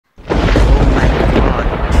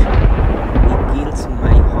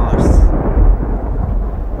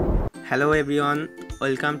Hello everyone,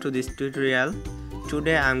 welcome to this tutorial.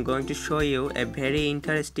 Today I am going to show you a very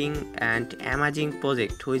interesting and amazing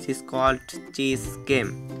project which is called Chess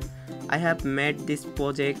Game. I have made this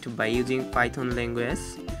project by using Python language.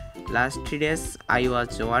 Last 3 days I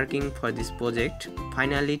was working for this project.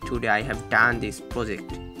 Finally today I have done this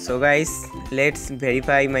project. So guys, let's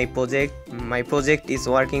verify my project is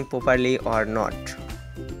working properly or not.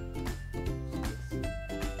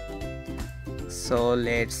 So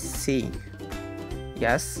let's see.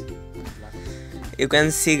 Yes, you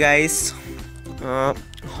can see guys,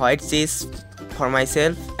 white is for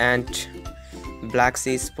myself and black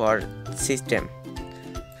is for system.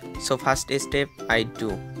 So first step I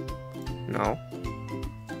do now.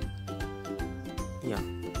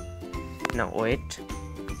 Now wait,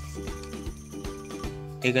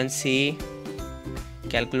 you can see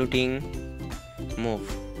calculating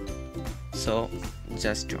move. So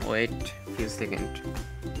just wait few seconds.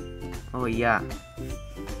 Oh yeah,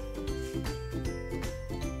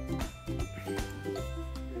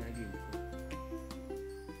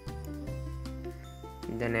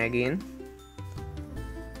 then again.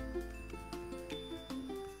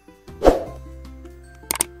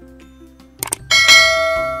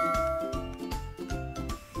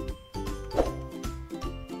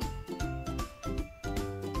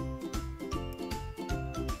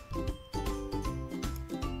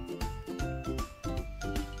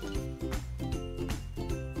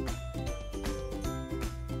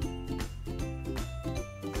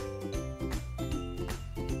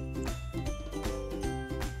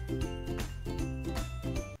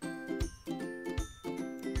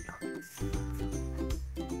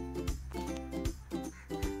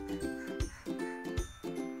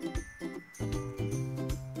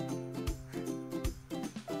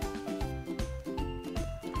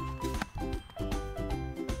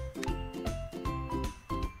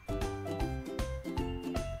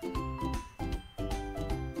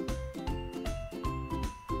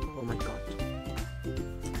 Oh my god.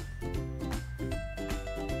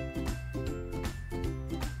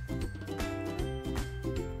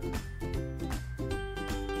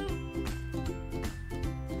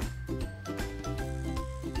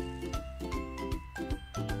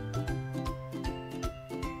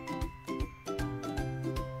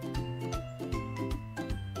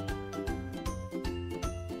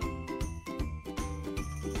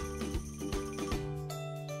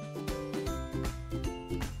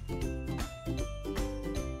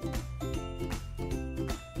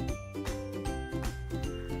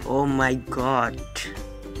 Oh my god,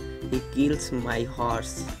 he kills my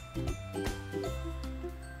horse.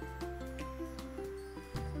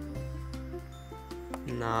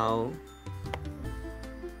 Now,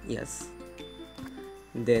 yes,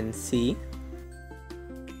 then see.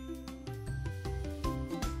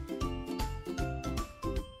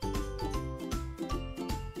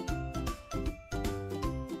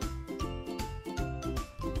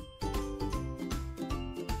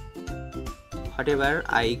 Whatever,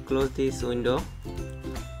 I close this window.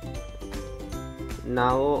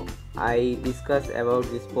 Now I discuss about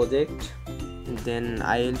this project, then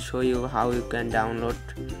I will show you how you can download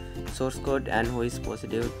source code and which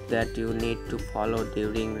procedure that you need to follow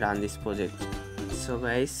during run this project. So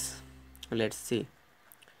guys, let's see.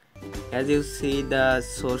 As you see the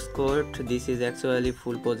source code, this is actually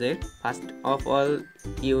full project. First of all,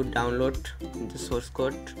 you download the source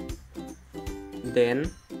code, then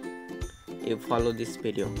you follow this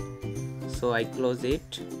video. So I close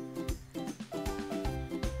it.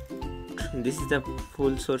 This is the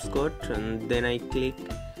full source code, and then I click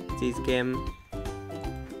Chess Game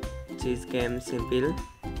simple.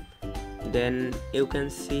 Then you can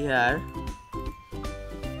see here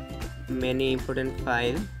many important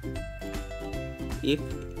file. If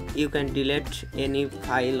you can delete any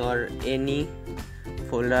file or any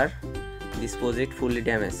folder, this project fully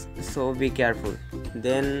damaged, so be careful.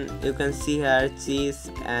 Then you can see here Chess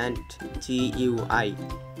and GUI.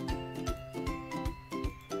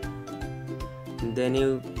 Then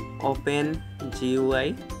you open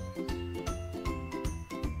GUI.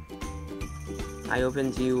 I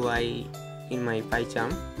open GUI in my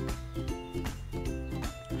PyCharm.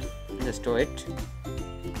 Just wait.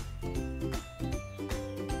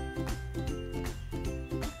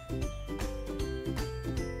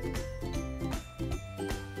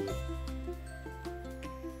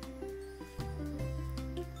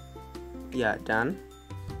 Yeah, done.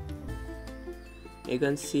 You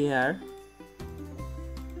can see here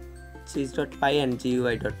chess.py and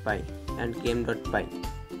GUI.py and game.py.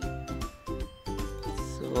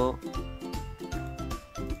 So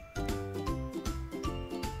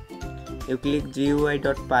you click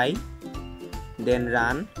GUI.py then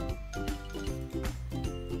run.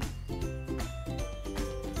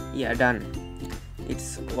 Yeah, done.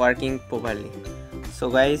 It's working properly. So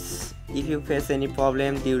guys, if you face any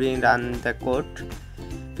problem during run the code,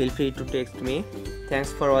 feel free to text me.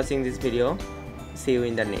 Thanks for watching this video. See you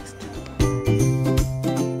in the next.